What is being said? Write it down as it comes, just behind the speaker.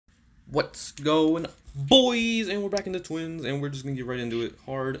What's going, boys? And we're back in the twins, and we're just gonna get right into it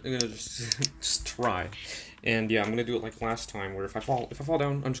hard. I'm gonna just try, and yeah, I'm gonna do it like last time, where if I fall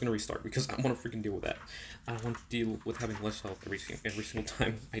down, I'm just gonna restart because I want to freaking deal with that. I don't want to deal with having less health every single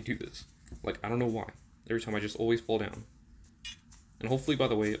time I do this. Like, I don't know why. Every time I just always fall down. And hopefully, by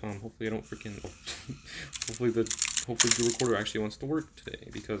the way, hopefully I don't freaking. hopefully the recorder actually wants to work today,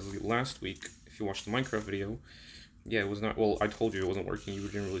 because last week, if you watched the Minecraft video. Yeah, it was not, well, I told you it wasn't working, you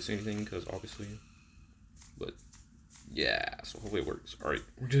didn't really say anything, because obviously, but, yeah, so hopefully it works. Alright,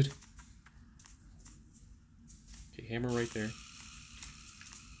 we're good. Okay, hammer right there.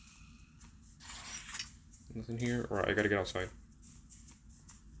 Nothing here. Alright, I gotta get outside.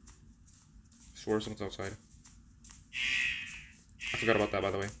 I swear someone's outside. I forgot about that,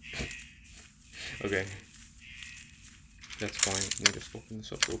 by the way. Okay. That's fine. Let me just open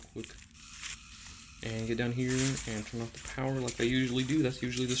this up real quick. And get down here and turn off the power like I usually do. That's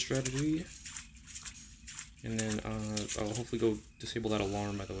usually the strategy. And then I'll hopefully go disable that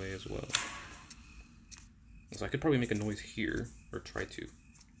alarm, by the way, as well. So I could probably make a noise here, or try to.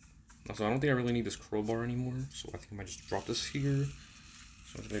 Also, I don't think I really need this crowbar anymore, so I think I might just drop this here.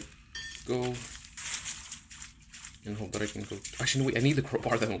 So I'm just gonna go and hope that I can go. Actually, no, wait, I need the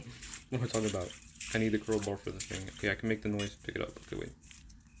crowbar though. What am I talking about? I need the crowbar for the thing. Okay, I can make the noise, pick it up. Okay, wait.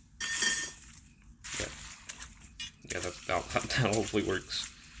 Yeah, that hopefully works.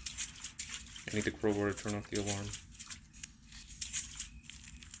 I need the crowbar to turn off the alarm.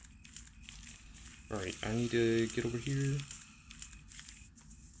 Alright, I need to get over here.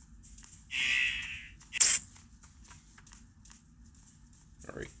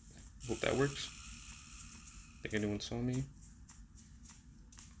 Alright, hope that works. Think anyone saw me?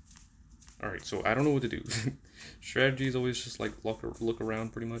 Alright, so I don't know what to do. Strategy is always just like look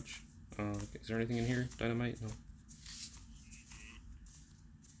around pretty much. Is there anything in here? Dynamite? No.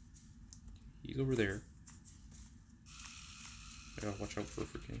 He's over there. I gotta watch out for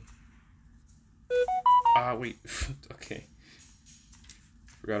freaking. Ah, wait. Okay.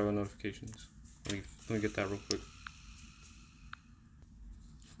 Forgot about notifications. Let me get that real quick.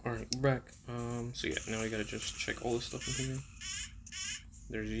 Alright, we're back. So yeah, now I gotta just check all this stuff in here.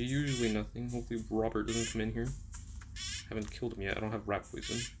 There's usually nothing. Hopefully Robert doesn't come in here. Haven't killed him yet. I don't have rat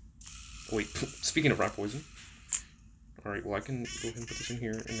poison. Oh, wait, speaking of rat poison. Alright, well I can go ahead and put this in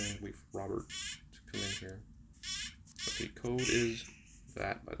here and then wait for Robert to come in here. Okay, code is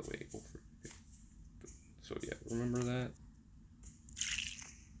that, by the way. So yeah, remember that.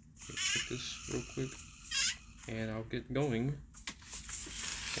 Check this real quick. And I'll get going.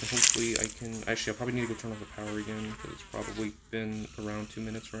 And hopefully I can... Actually, I'll probably need to go turn off the power again, because it's probably been around 2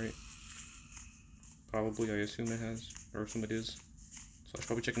 minutes, right? Probably, I assume it has. Or assume it is. So I should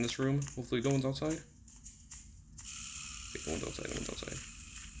probably check in this room. Hopefully no one's outside. Okay, no one's outside, no one's outside.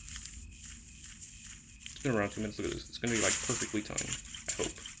 It's been around 2 minutes. Look at this. It's going to be, like, perfectly timed. I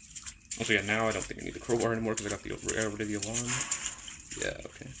hope. Also, yeah, now I don't think I need the crowbar anymore, because I got rid of the alarm. Yeah,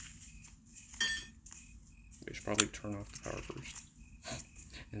 okay. We should probably turn off the power first.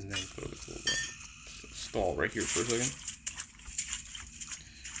 And then put the crowbar. Stall right here for a second.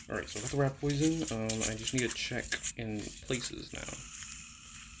 Alright, so I got the rat poison. I just need to check in places now.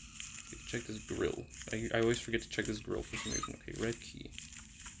 Check this grill. I always forget to check this grill for some reason. Okay, red key.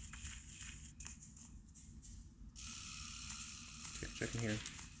 Okay, check in here.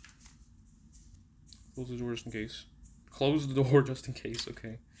 Close the door just in case. Close the door just in case,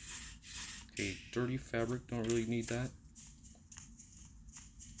 okay. Okay, dirty fabric, don't really need that.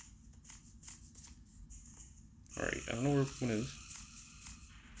 Alright, I don't know where one is.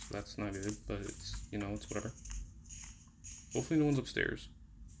 So that's not good, but it's, you know, it's whatever. Hopefully no one's upstairs.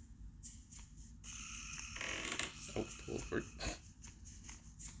 Oh, pull over. If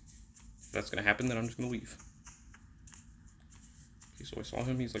that's gonna happen, then I'm just gonna leave. Okay, so I saw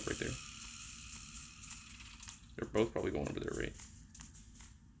him, he's like right there. They're both probably going over there, right?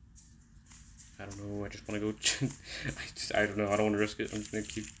 I don't know, I just wanna go I don't know, I don't wanna risk it. I'm just gonna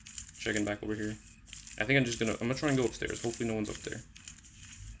keep checking back over here. I think I'm gonna try and go upstairs. Hopefully no one's up there.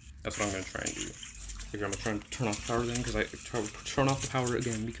 That's what I'm gonna try and do. I'm gonna try and turn off the power then, because I turn off the power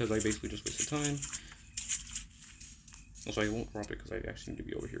again because I basically just wasted time. Also, I won't drop it because I actually need to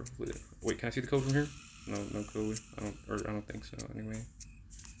be over here. Wait, can I see the code from here? No, no code. I don't think so. Anyway,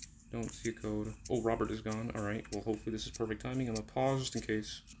 don't see a code. Oh, Robert is gone. All right. Well, hopefully this is perfect timing. I'm gonna pause just in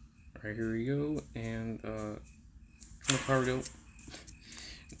case. All right, here we go. And turn the power go.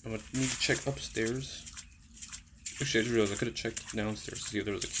 I'm gonna need to check upstairs. Actually, I just realized I could have checked downstairs to see if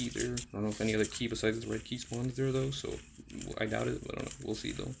there was a key there. I don't know if any other key besides the red key spawns there though, so I doubt it, but I don't know. We'll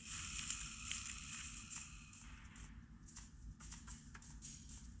see though.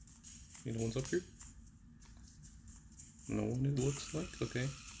 No one's up here? No one, it looks like. Okay.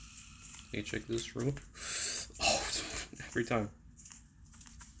 Hey, check this room. Oh, every time.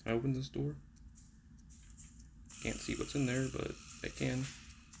 I open this door. Can't see what's in there, but I can.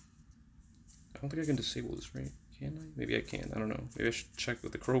 I don't think I can disable this, right? Can I? Maybe I can. I don't know. Maybe I should check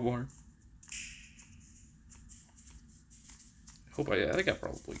with the crowbar. I think I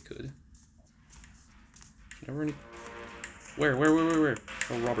probably could. Never any. Where?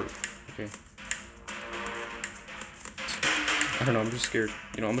 Oh, Robert. Okay. I don't know. I'm just scared.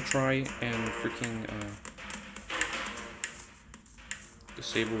 You know, I'm gonna try and freaking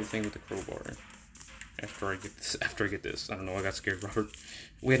disable the thing with the crowbar. After I get this. I don't know. I got scared, Robert.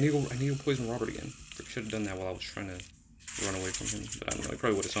 Wait, I need to poison Robert again. I should have done that while I was trying to run away from him. But I don't know. He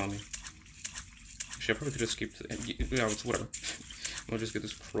probably would have saw me. Actually, I probably could have escaped. Yeah, it's whatever. I'm gonna just get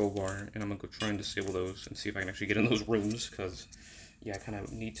this crowbar and I'm gonna go try and disable those and see if I can actually get in those rooms. Cause yeah, I kind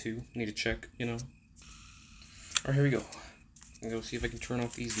of need to check. You know. All right, here we go. I'm gonna go see if I can turn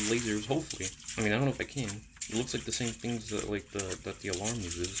off these lasers. Hopefully. I mean, I don't know if I can. It looks like the same things that that the alarm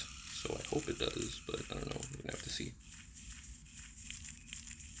uses. So I hope it does, but I don't know. We're gonna have to see.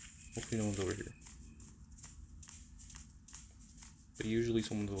 Hopefully no one's over here. But usually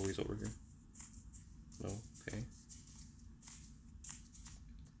someone's always over here. No? Okay. I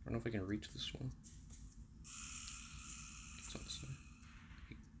don't know if I can reach this one. It's on the side.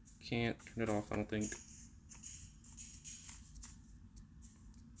 I can't turn it off, I don't think.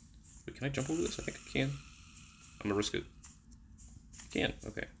 Wait, can I jump over this? I think I can. I'm gonna risk it. I can,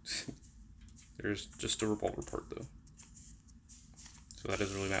 okay. There's just a revolver part though. So that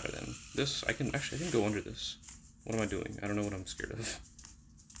doesn't really matter then. This, I can go under this. What am I doing? I don't know what I'm scared of.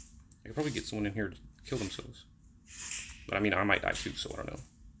 I could probably get someone in here to kill themselves. But I mean, I might die too, so I don't know.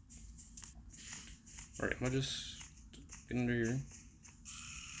 Alright, I'm gonna just get under here.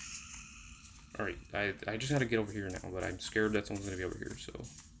 Alright, I just gotta get over here now, but I'm scared that someone's gonna be over here, so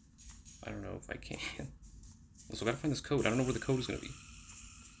I don't know if I can. Also, I gotta find this code. I don't know where the code is gonna be.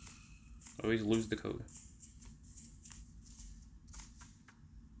 I always lose the code.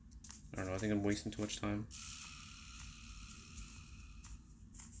 I don't know, I think I'm wasting too much time.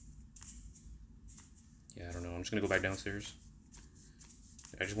 Yeah, I don't know, I'm just gonna go back downstairs.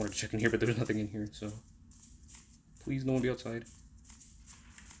 I just wanted to check in here, but there's nothing in here, so... Please, no one be outside.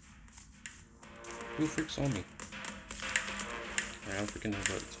 Who the frick saw me? Alright, I don't freaking know,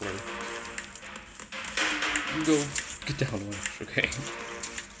 but it's whatever. You go get down, Lynch, okay?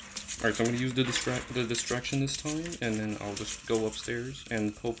 Alright, so I'm gonna use the distraction this time, and then I'll just go upstairs,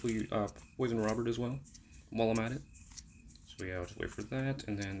 and hopefully poison Robert as well, while I'm at it. So yeah, I'll just wait for that,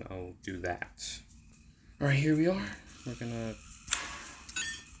 and then I'll do that. Alright, here we are. We're gonna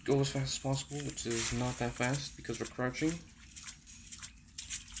go as fast as possible, which is not that fast, because we're crouching.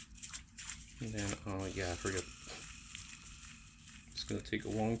 And then, yeah, hurry up. It's gonna take a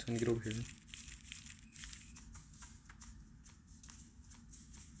long time to get over here.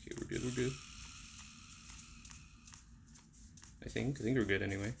 Okay, we're good, we're good. I think we're good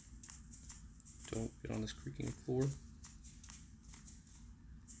anyway. Don't get on this creaking floor.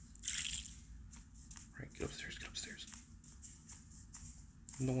 Alright, get upstairs, get upstairs.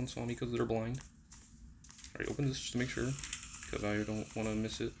 No one saw me because they're blind. Alright, open this just to make sure, because I don't want to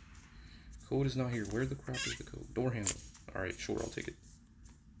miss it. Code is not here. Where the crap is the code? Door handle. Alright, sure, I'll take it.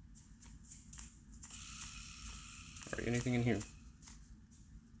 Alright, anything in here?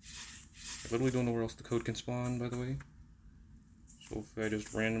 I literally don't know where else the code can spawn, by the way. So if I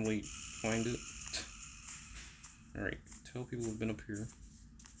just randomly find it. Alright, tell people who've been up here.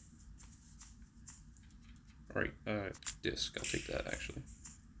 Alright, disc. I'll take that, actually.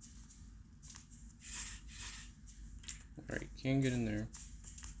 Alright, can't get in there.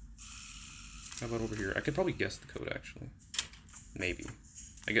 How about over here? I could probably guess the code, actually. Maybe.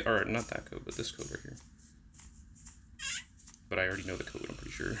 Alright, not that code, but this code right here. But I already know the code, I'm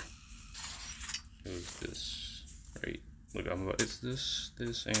pretty sure. It was this. Right. Look, it's this,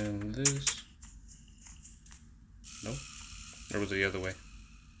 and this. No? Or was it the other way?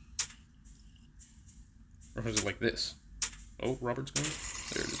 Or was it like this? Oh, Robert's going?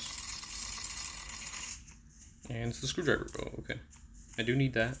 There it is. And it's the screwdriver. Oh, okay. I do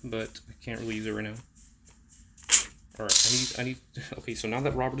need that, but I can't really use it right now. Alright, I need... Okay, so now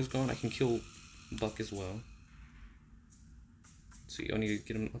that Robert is gone, I can kill Buck as well. Let's see, I need to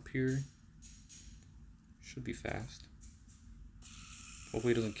get him up here. Should be fast.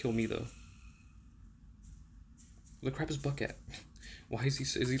 Hopefully he doesn't kill me, though. Where the crap is Buck at? Why is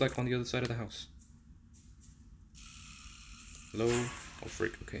he like on the other side of the house? Hello? Oh,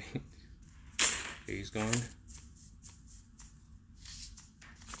 freak, okay. Okay, he's gone.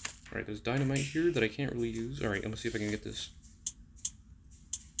 Alright, there's dynamite here that I can't really use. Alright, I'm gonna see if I can get this.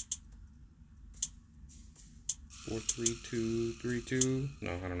 4, 3, 2, 3, 2.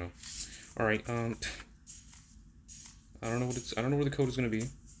 No, I don't know. Alright, I don't know what it's. I don't know where the code is gonna be, so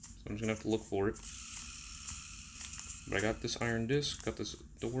I'm just gonna have to look for it. But I got this iron disc, got this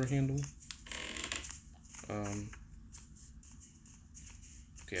door handle. Okay,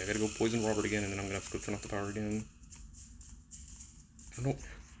 I gotta go poison Robert again, and then I'm gonna have to go turn off the power again. I don't.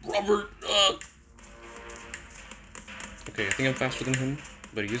 Robert! Okay, I think I'm faster than him,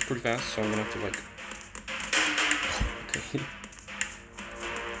 but he is pretty fast, so I'm gonna have to like. Okay.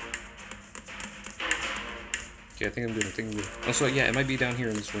 Okay, I think I'm good. I think I'm good. Also, yeah, it might be down here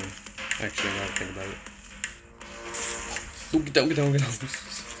in this room. Actually, now that I think about it. Oh, get down, get down, get down.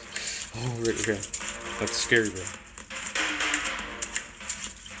 Oh, right, okay. That's scary, bro.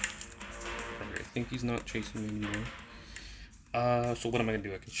 Alright, I think he's not chasing me anymore. So what am I gonna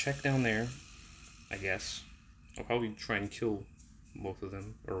do? I can check down there, I guess. I'll probably try and kill both of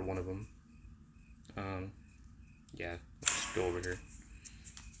them, or one of them. Yeah, let's go over here.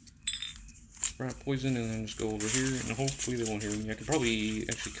 Rat poison, and then just go over here, and hopefully they won't hear me. I could probably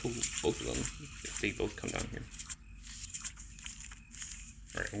actually kill both of them if they both come down here.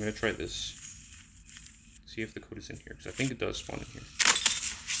 Alright, I'm gonna try this. See if the code is in here, because I think it does spawn in here.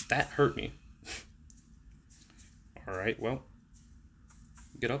 That hurt me. Alright, well.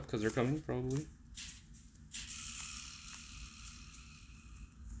 Get up, because they're coming, probably.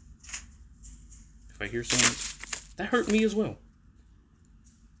 If I hear someone... That hurt me as well.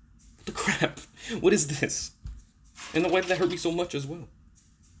 What the crap? What is this? And why did that hurt me so much as well?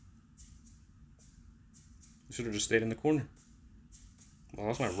 I should have just stayed in the corner. Well,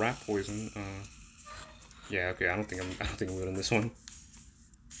 that's my rat poison. Yeah, okay. I don't think I'm winning this one.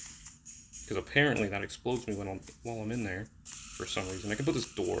 Because apparently that explodes me while I'm in there for some reason. I can put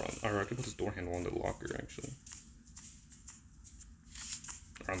this door on, or I can put this door handle on the locker actually,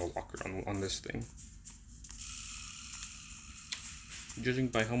 or on the locker on this thing. Judging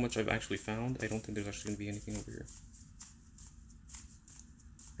by how much I've actually found, I don't think there's actually going to be anything over here.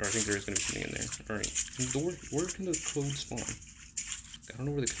 Or I think there is going to be something in there. Alright, where can the code spawn? I don't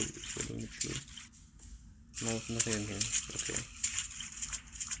know where the code is, but let me make sure. No, nothing in here. Okay.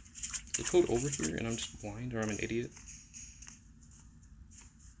 Is the code over here and I'm just blind, or I'm an idiot?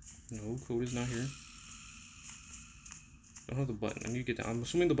 No, code is not here. Don't have the button. I need to get down. I'm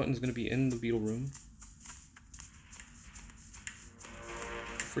assuming the button is going to be in the beetle room.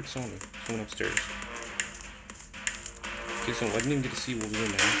 Frick saw me. Someone upstairs. Okay, so I didn't even get to see what was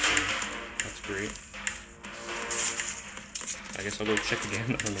in there, so that's great. I guess I'll go check again.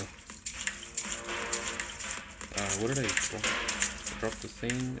 I don't know. What did I drop? I dropped the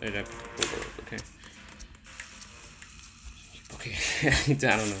thing. I put the code up. Okay. Okay.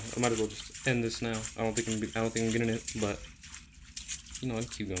 I don't know. I might as well just end this now. I don't think I'm getting it, but you know, I'll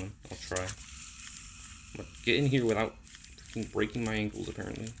keep going. I'll try. But get in here without breaking my ankles,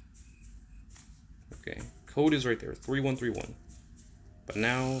 apparently. Okay, code is right there, 3131. But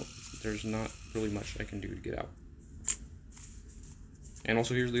now, there's not really much I can do to get out. And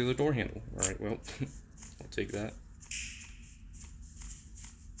also, here's the other door handle. Alright, well, I'll take that.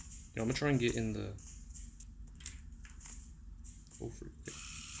 You know, I'm gonna try and get in the... Oh, freak.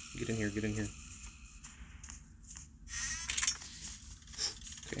 Get in here, get in here.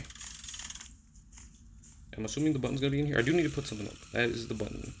 Okay. I'm assuming the button's gonna be in here. I do need to put something up. That is the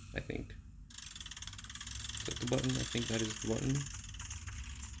button, I think. Is that the button? I think that is the button.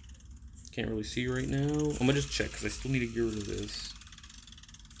 Can't really see right now. I'm gonna just check, because I still need to get rid of this.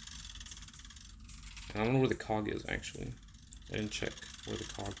 I don't know where the cog is, actually. I didn't check where the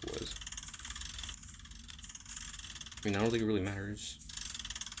cog was. I mean, I don't think it really matters.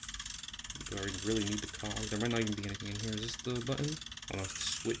 Do I really need the cog? There might not even be anything in here. Is this the button? Oh no, it's the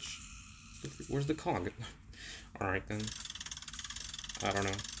switch. Where's the cog? Alright then. I don't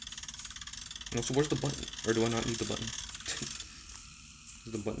know. No, so where's the button? Or do I not need the button?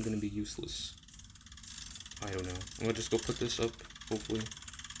 Is the button gonna be useless? I don't know. I'm gonna just go put this up, hopefully.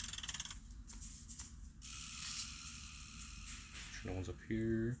 Sure no one's up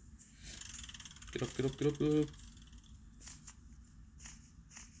here. Get up, get up, get up, get up.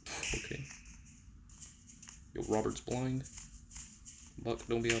 Okay. Yo, Robert's blind. Buck,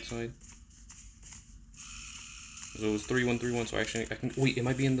 don't be outside. So it was 3131, so actually I can wait, it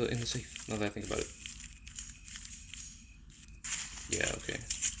might be in the safe, now that I think about it. Yeah, okay.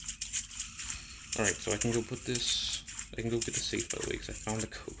 Alright, so I can go put this, I can go get the safe by the way, because I found the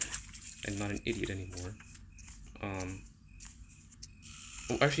code. I'm not an idiot anymore.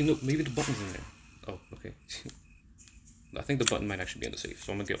 Oh, actually no, maybe the button's in there. Oh, okay. I think the button might actually be in the safe,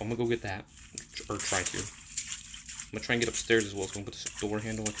 so I'm gonna go get that, or try to. I'm gonna try and get upstairs as well, so I'm gonna put this door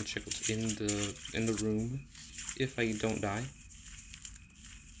handle. I can check what's in the room if I don't die.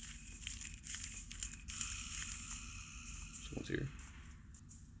 Someone's here.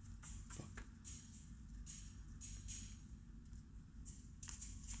 Fuck.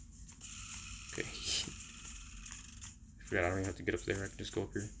 Okay. I forgot I don't even have to get up there. I can just go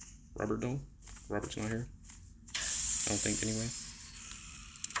up here. Robert though? Robert's not here. I don't think anyway.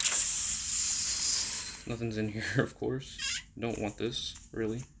 Nothing's in here, of course. Don't want this,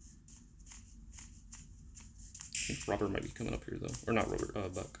 really. I think Robert might be coming up here though. Or not Robert,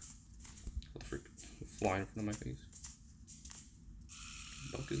 Buck. What the frick? Flying in front of my face.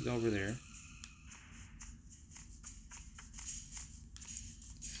 Buck is over there.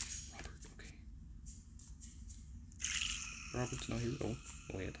 Robert, okay. Robert's not here. Oh,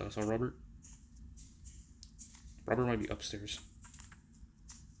 wait, I thought I saw Robert. Robert might be upstairs.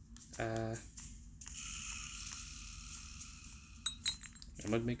 I'm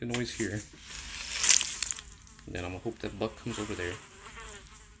gonna make a noise here. And then I'm gonna hope that Buck comes over there.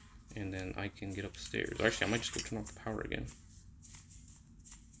 And then I can get upstairs. Actually, I might just go turn off the power again.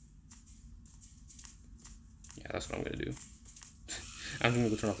 Yeah, that's what I'm gonna do. I'm gonna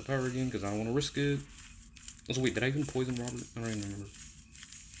go turn off the power again because I don't want to risk it. Also, wait, did I even poison Robert? I don't even remember.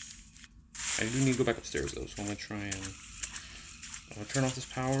 I do need to go back upstairs though, so I'm gonna try and turn off this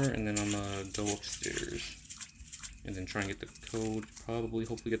power, and then I'm gonna go upstairs, and then try and get the code. Probably,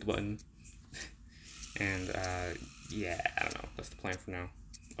 hopefully, get the button. And yeah, I don't know. That's the plan for now.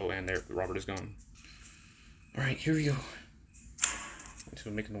 Oh, and there, Robert is gone. All right, here we go. It's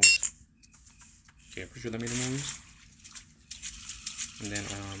gonna make a noise. Okay, I'm pretty sure that made a noise. And then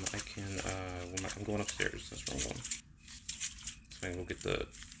I can I'm going upstairs. That's where I'm going. So I can go get the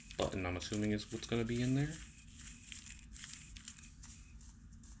button. I'm assuming is what's gonna be in there.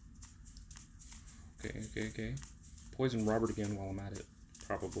 Okay. Poison Robert again while I'm at it,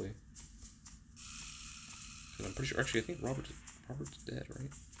 probably. Because I'm pretty sure. Actually, I think Robert's dead,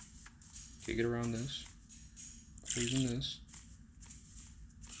 right? Okay, get around this. Poison this.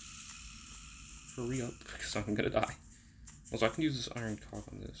 Hurry up, because I'm gonna die. Also, I can use this iron cock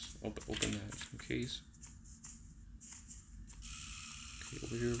on this. Open that just in case. Okay,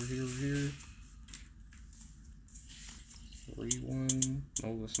 over here. 3, 1.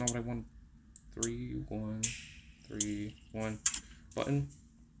 No, that's not what I want. 3, 1, 3, 1. Button.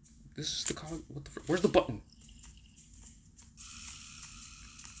 This is the cog. What the frick? Where's the button?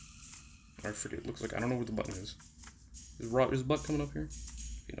 I forget. It looks like I don't know where the button is. Is Buck coming up here?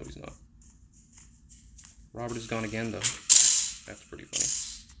 Okay, no, he's not. Robert is gone again, though. That's pretty funny.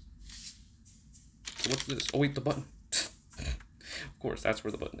 So what's this? Oh wait, the button. Of course, that's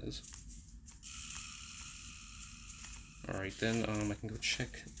where the button is. Alright then, I can go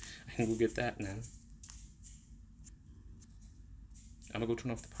check. I can go get that now. I'm gonna go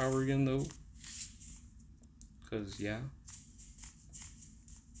turn off the power again though. Cause yeah.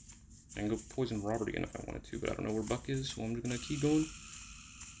 I can go poison Robert again if I wanted to, but I don't know where Buck is, so I'm just gonna keep going.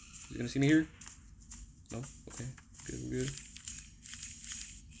 He's gonna see me here? No? Okay. Good.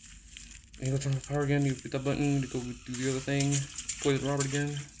 I can go turn off the power again, you hit that button to go do the other thing. Poison Robert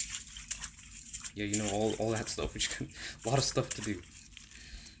again. Yeah, you know, all that stuff, which can, a lot of stuff to do.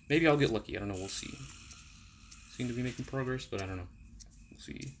 Maybe I'll get lucky, I don't know, we'll see. Seem to be making progress, but I don't know. We'll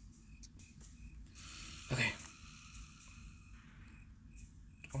see. Okay.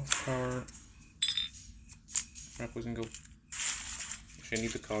 Off power. Crap, poison go. Actually, I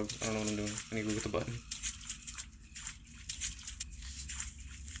need the cogs, I don't know what I'm doing. I need to go get the button.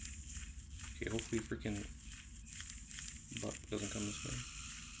 Okay, hopefully freaking Buck doesn't come this way.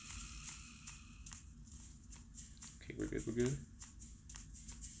 Okay, we're good.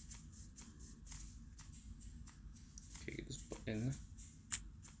 Okay, get this button.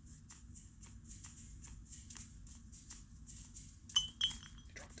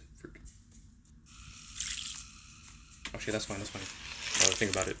 Dropped it, freak. Actually, that's fine. I'll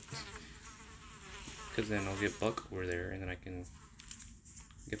think about it. Because then I'll get Buck over there, and then I can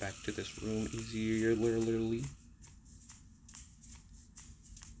get back to this room easier, literally.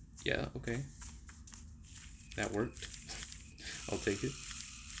 Yeah, okay. That worked. I'll take it.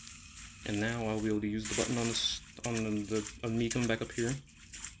 And now I'll be able to use the button on me coming back up here.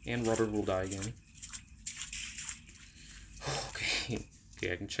 And Robert will die again. Okay.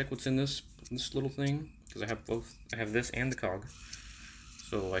 Okay, I can check what's in this little thing. Because I have both. I have this and the cog.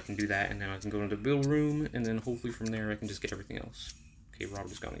 So I can do that, and then I can go into the build room, and then hopefully from there I can just get everything else. Okay,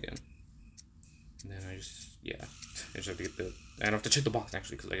 Robert is gone again. And then I just have to get I don't have to check the box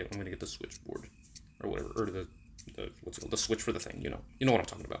actually, because I'm going to get the switchboard. Or whatever, or the what's it called? The switch for the thing, you know what I'm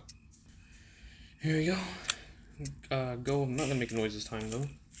talking about. Here we go. Go. I'm not gonna make a noise this time though,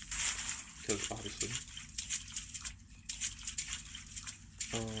 because obviously.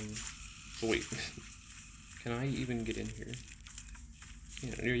 So wait, can I even get in here?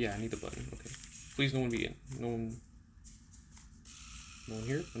 Yeah, I need the button. Okay, please, no one be in. No one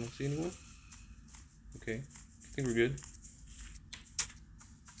here. I don't see anyone. Okay, I think we're good.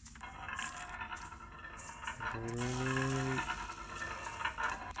 Right.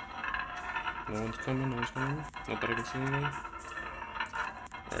 No one's coming. Not that I can see anyone.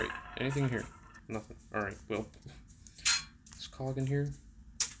 Alright, anything here? Nothing. Alright, well, is Cog in here?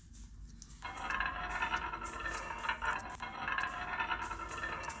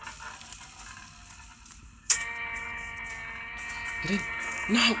 Did it?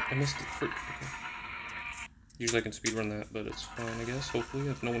 No! I missed it. Frick. Okay. Usually I can speedrun that, but it's fine, I guess. Hopefully,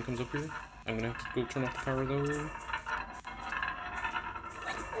 if no one comes up here. I'm gonna have to go turn off the power, though.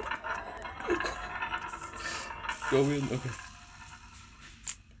 Go in. Okay.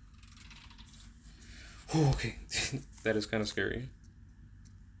 Oh, okay. That is kind of scary.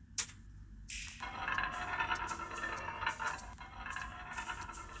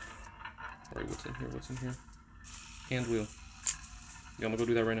 Alright, what's in here? What's in here? Hand wheel. Yeah, I'm gonna go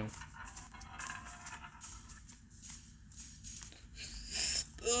do that right now.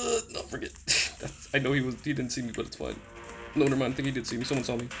 No, forget. I know he didn't see me, but it's fine. No, never mind. I think he did see me. Someone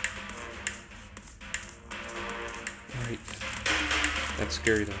saw me. Alright. That's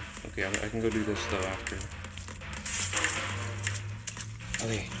scary, though. Okay, I can go do this, though, after.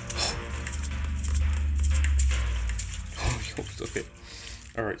 Okay. Okay.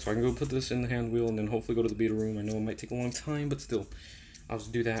 Alright, so I can go put this in the hand wheel and then hopefully go to the beta room. I know it might take a long time, but still. I'll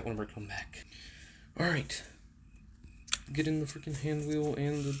just do that whenever I come back. Alright. Get in the freaking hand wheel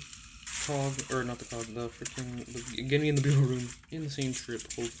and the cog, or not the cog, the freaking, get me in the beta room in the same trip.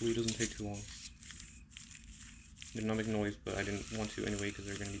 Hopefully it doesn't take too long. Did not make noise, but I didn't want to anyway because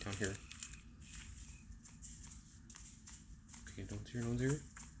they're going to be down here. Okay, no one's here, no one's here.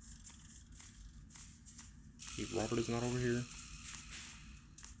 Okay, Robert is not over here.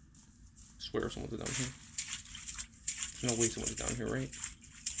 I swear someone's down here. There's no way someone's down here, right?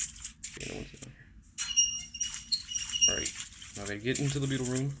 Okay, no one's down here. Alright, now they get into the beetle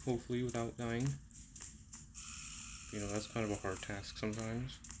room, hopefully without dying. You know, that's kind of a hard task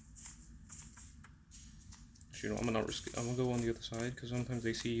sometimes. So, you know, I'm gonna risk it. I'm gonna go on the other side, because sometimes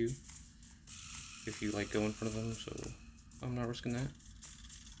they see you. If you, like, go in front of them, so I'm not risking that.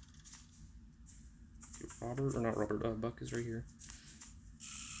 Okay, Robert, or not Robert, Buck is right here.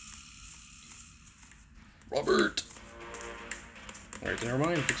 Robert! Alright, never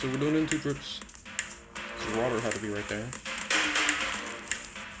mind, so we're doing it in 2 trips. So Robert had to be right there.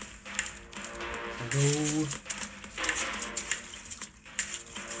 Go.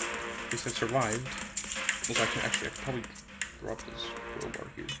 At least I survived. Well, I can probably drop this crowbar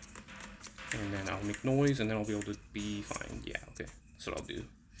here. And then I'll make noise, and then I'll be able to be fine. Yeah, okay. That's what I'll do.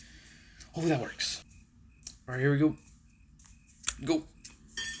 Hopefully that works. Alright, here we go. Go.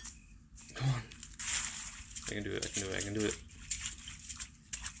 Come on. I can do it, I can do it, I can do it.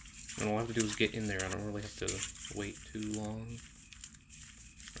 And all I have to do is get in there. I don't really have to wait too long.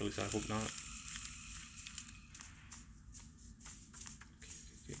 Or at least I hope not.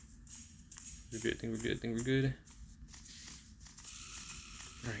 Okay. We're good, I think we're good, I think we're good.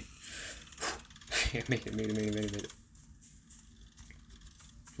 Alright. Yeah, made it.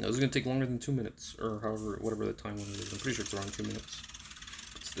 Now, this is going to take longer than 2 minutes. Or however, whatever the time limit is. I'm pretty sure it's around 2 minutes.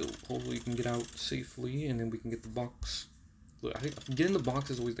 But still, hopefully you can get out safely. And then we can get the box. Look, I think getting the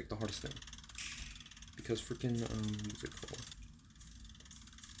box is always like the hardest thing. Because freaking, what's it called?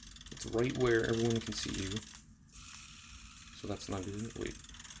 It's right where everyone can see you. So that's not good. Wait,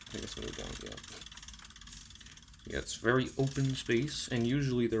 I think it's gonna go down, yeah. Yeah, it's very open space, and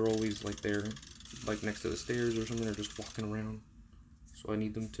usually they're always like there, like next to the stairs or something, or just walking around. So I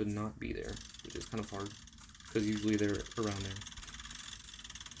need them to not be there, which is kind of hard, because usually they're around there.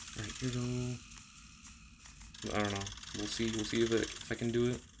 Alright, here we go. I don't know. We'll see if I can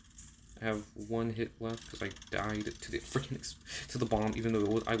do it. I have 1 hit left because I died to the freaking to the bomb, even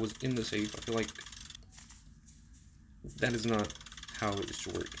though I was in the safe. I feel like that is not how it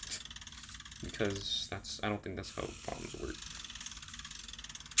should work, because I don't think that's how bombs work.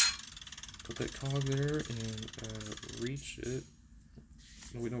 Put that cog there and reach it.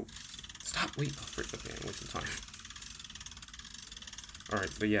 No, wait, no. Stop! Wait! Oh, frick! Okay, I'm wasting time.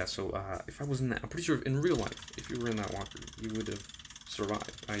 Alright, but yeah, so, if I was in that, I'm pretty sure in real life, if you were in that locker, you would have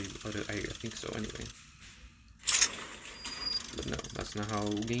survived. I think so, anyway. But no, that's not how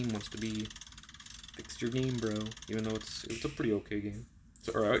the game wants to be. Fix your game, bro. Even though it's a pretty okay game.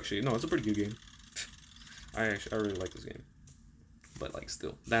 So, or actually, no, it's a pretty good game. I really like this game. But like,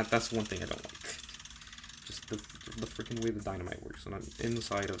 still, that's one thing I don't like. Just the freaking way the dynamite works. When I'm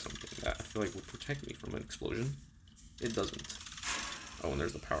inside of something that I feel like would protect me from an explosion, it doesn't. Oh, and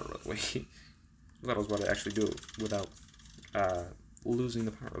there's the power, by the way. I thought I was about to actually do it without losing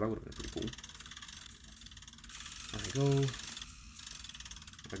the power. That would have been pretty cool. Alright, go.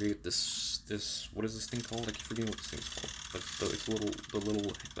 I gotta get this, what is this thing called? I keep forgetting what this thing's called. But it's the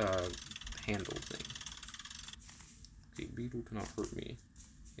little handle thing. Okay, beetle cannot hurt me.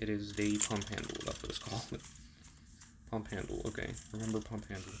 It is the pump handle, that's what it's called. Pump handle, okay. Remember pump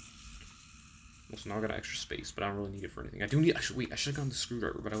handle. Well, so now I got extra space, but I don't really need it for anything. I do need, I should have gotten the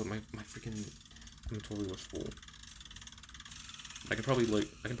screwdriver, but my freaking inventory was full. I can probably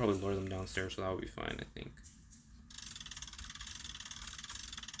lower them downstairs, so that would be fine, I think.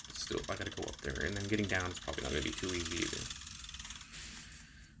 But still, I gotta go up there, and then getting down is probably not gonna be too easy either.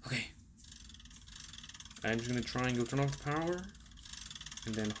 Okay. I'm just gonna try and go turn off the power,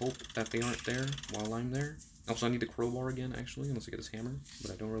 and then hope that they aren't there while I'm there. Also, I need the crowbar again, actually, unless I get this hammer,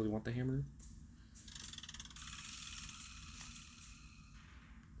 but I don't really want the hammer.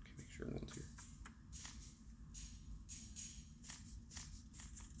 Okay, make sure no one's here.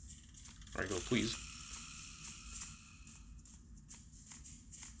 Alright, go, please.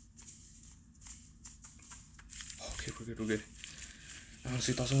 Okay, we're good, we're good. I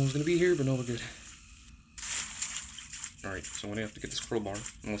honestly thought someone was gonna be here, but no, we're good. Alright, so I'm gonna have to get this crowbar,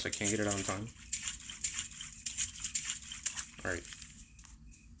 unless I can't get it out in time. Alright.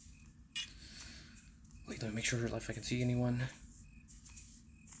 Wait, let me make sure if I can see anyone.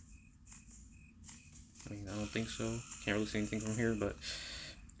 I mean, I don't think so. Can't really see anything from here, but...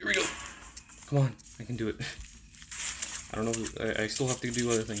 Here we go! Come on, I can do it. I don't know, I still have to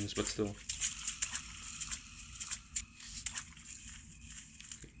do other things, but still.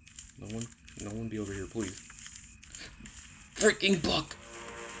 Okay. No one be over here, please. Freaking Buck!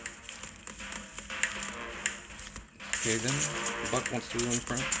 Okay, then, Buck wants to run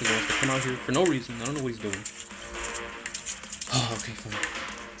crap, because he wants to come out here for no reason. I don't know what he's doing. Oh, okay,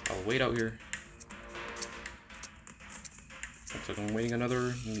 fine. I'll wait out here. Looks like I'm waiting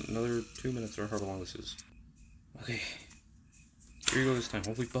another 2 minutes, or however long this is. Okay. Here you go this time.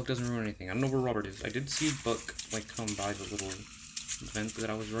 Hopefully Buck doesn't ruin anything. I don't know where Robert is. I did see Buck, like, come by the little vent that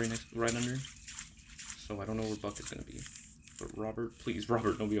I was right under. So I don't know where Buck is gonna be. But Robert, please,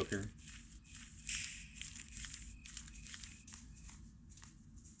 Robert, don't be up here.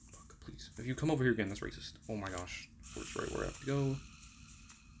 Buck, please. If you come over here again, that's racist. Oh my gosh. Of course, right where I have to go.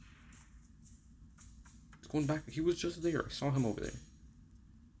 It's going back. He was just there. I saw him over there.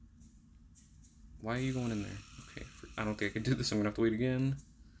 Why are you going in there? Okay, I don't think I can do this. I'm gonna have to wait again.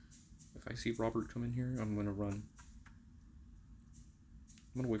 If I see Robert come in here, I'm gonna run.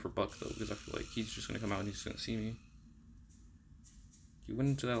 I'm gonna wait for Buck though, because I feel like he's just gonna come out and he's gonna see me. He went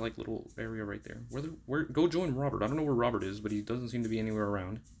into that like little area right there. Where? Go join Robert. I don't know where Robert is, but he doesn't seem to be anywhere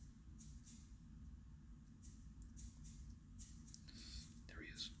around. There he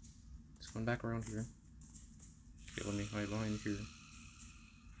is. He's going back around here. Okay, let me hide behind here.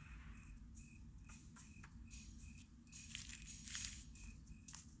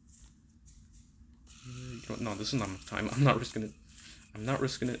 No, this is not enough time. I'm not risking it. I'm not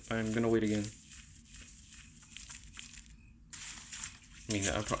risking it. I'm gonna wait again. I mean,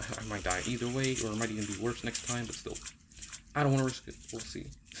 I might die either way, or it might even be worse next time, but still. I don't want to risk it. We'll see.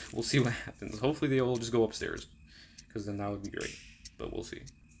 We'll see what happens. Hopefully they all just go upstairs, because then that would be great. But we'll see.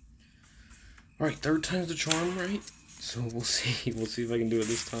 Alright, third time's the charm, right? So we'll see. We'll see if I can do it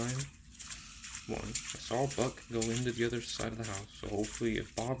this time. Come on. I saw Buck go into the other side of the house, so hopefully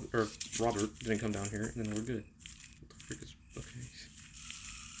if Robert didn't come down here, then we're good. What the frick is... Okay.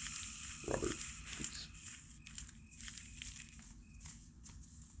 Robert, please.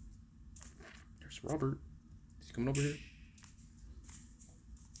 There's Robert. Is he coming over here?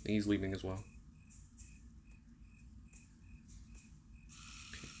 He's leaving as well.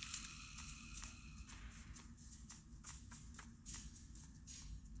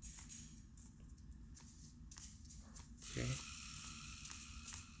 Okay.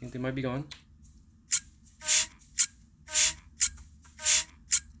 I think they might be gone.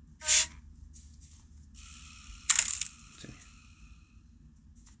 What's in here?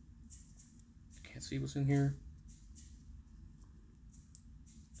 Can't see what's in here.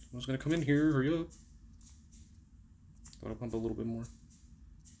 Someone's gonna come in here. Hurry up. Gotta pump a little bit more.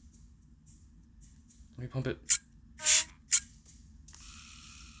 Let me pump it. Is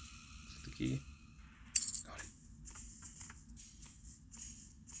that the key? Got it.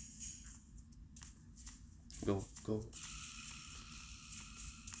 go.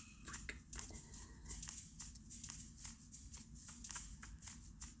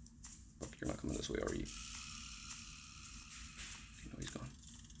 Fuck, you're not coming this way, are you? No, he's gone.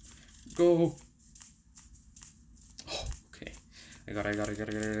 Go! Oh, okay. I got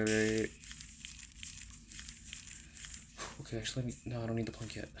it. Okay, actually, no, I don't need the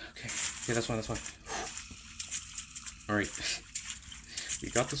plank yet. Okay, that's fine. All right, we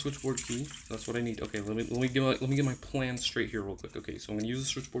got the switchboard key. That's what I need. Okay, let me get my plan straight here real quick. Okay, so I'm gonna use the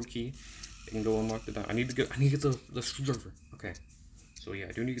switchboard key. I can go unlock the. I need to get the screwdriver. Okay, so yeah,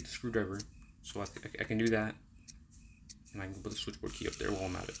 I do need to get the screwdriver. So I can do that, and I can put the switchboard key up there while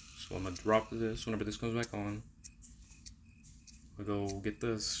I'm at it. So I'm gonna drop this whenever this comes back on. I'm gonna go get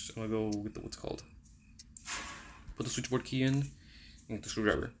this. I'm gonna go get the what's it called. Put the switchboard key in and get the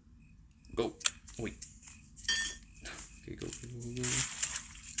screwdriver. Go. Wait. Okay, go.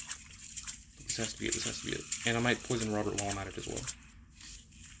 This has to be it. And I might poison Robert while I'm at it as well.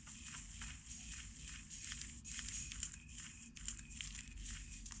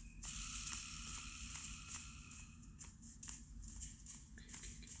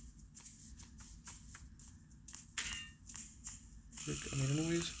 Okay. I made a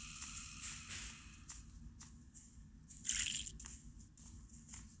noise.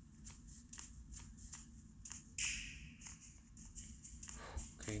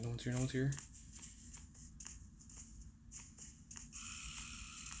 Okay, no one's here.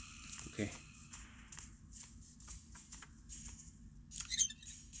 Okay.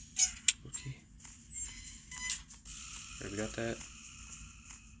 Alright, we got that.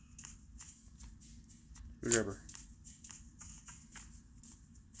 Screwdriver.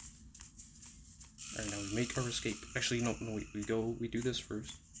 Alright, now we make our escape. Actually, no, wait, we do this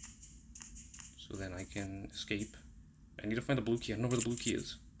first. So then I can escape. I need to find the blue key. I don't know where the blue key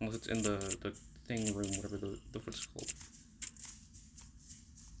is. Unless it's in the thing room, whatever the what's it called.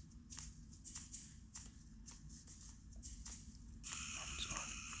 Oh, it's gone.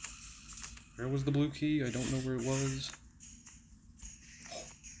 Where was the blue key? I don't know where it was. Oh,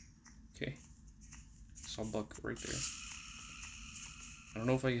 okay. Saw Buck right there. I don't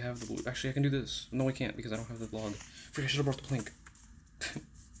know if I have the blue. Actually, I can do this. No, I can't because I don't have the log. Freak, I should have brought the plank.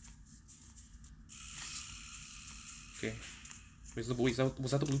 Okay. Where's the blue? Was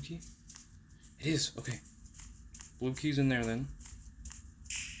that the blue key? It is. Okay. Blue key's in there then.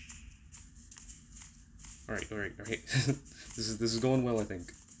 All right. This is going well, I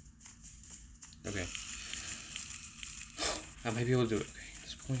think. Okay. I might be able to do it. Okay.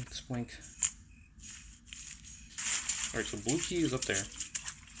 This plank. All right. So blue key is up there.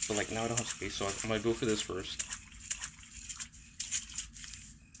 So like now I don't have space, so I'm gonna go for this first.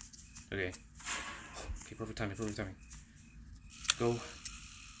 Okay. Okay. Perfect timing. Go.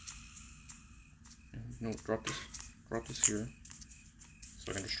 No, drop this here.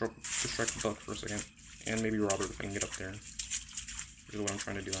 So I can distract the Buck for a second. And maybe Robert if I can get up there. This is what I'm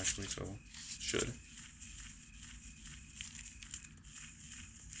trying to do actually, so should.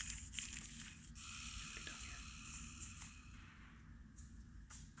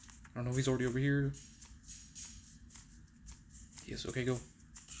 I don't know if he's already over here. Yes, okay, go.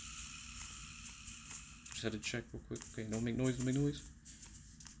 Just had to check real quick. Okay, don't make noise.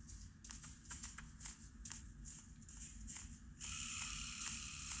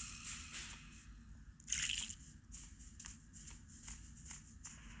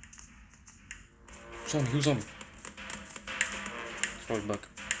 Who's on me? It's probably Buck.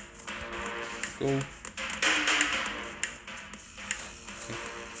 Go. Okay.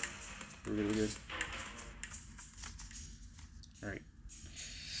 We're good. Alright.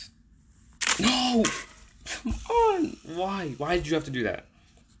 No! Come on! Why? Why did you have to do that?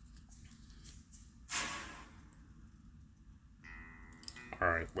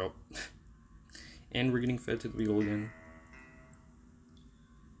 Alright, well. And we're getting fed to the beetle again.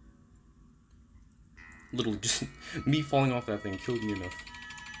 Literally, just me falling off that thing killed me enough.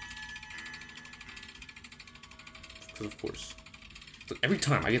 Because of course. So every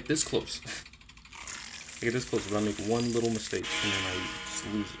time I get this close, but I make one little mistake and then I just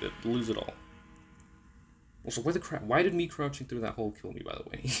lose it all. Also, why did me crouching through that hole kill me, by the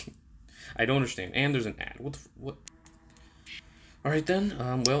way? I don't understand. And there's an ad. What? Alright then,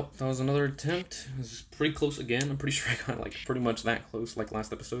 well, that was another attempt. It was pretty close again. I'm pretty sure I got, like, pretty much that close, like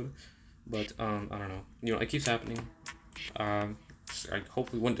last episode. But, I don't know. You know, it keeps happening. I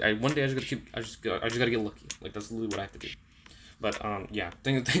hopefully one day I just gotta get lucky. Like, that's literally what I have to do. But, yeah.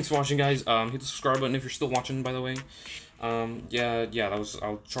 Thanks for watching, guys. Hit the subscribe button if you're still watching, by the way. Yeah, that was.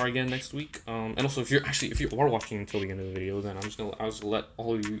 I'll try again next week. And also, if you are watching until the end of the video, then I was gonna let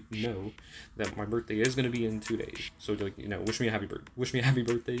all of you know that my birthday is gonna be in 2 days. So, like, you know, wish me a happy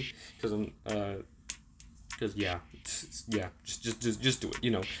birthday, because yeah, yeah, just do it,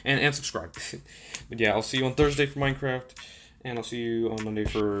 you know, and subscribe. But yeah, I'll see you on Thursday for Minecraft. And I'll see you on Monday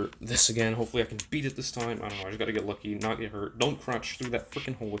for this again. Hopefully I can beat it this time. I don't know, I just gotta get lucky, not get hurt. Don't crouch through that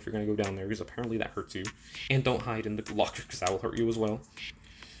freaking hole if you're gonna go down there, because apparently that hurts you. And don't hide in the locker, because that will hurt you as well.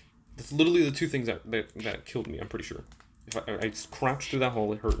 That's literally the 2 things that killed me, I'm pretty sure. If I crouched through that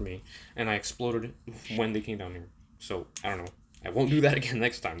hole, it hurt me. And I exploded when they came down here. So, I don't know. I won't do that again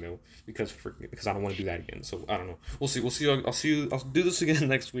next time, though, because I don't want to do that again. So, I don't know. We'll see. I'll do this again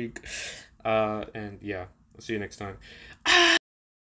next week. And yeah, I'll see you next time.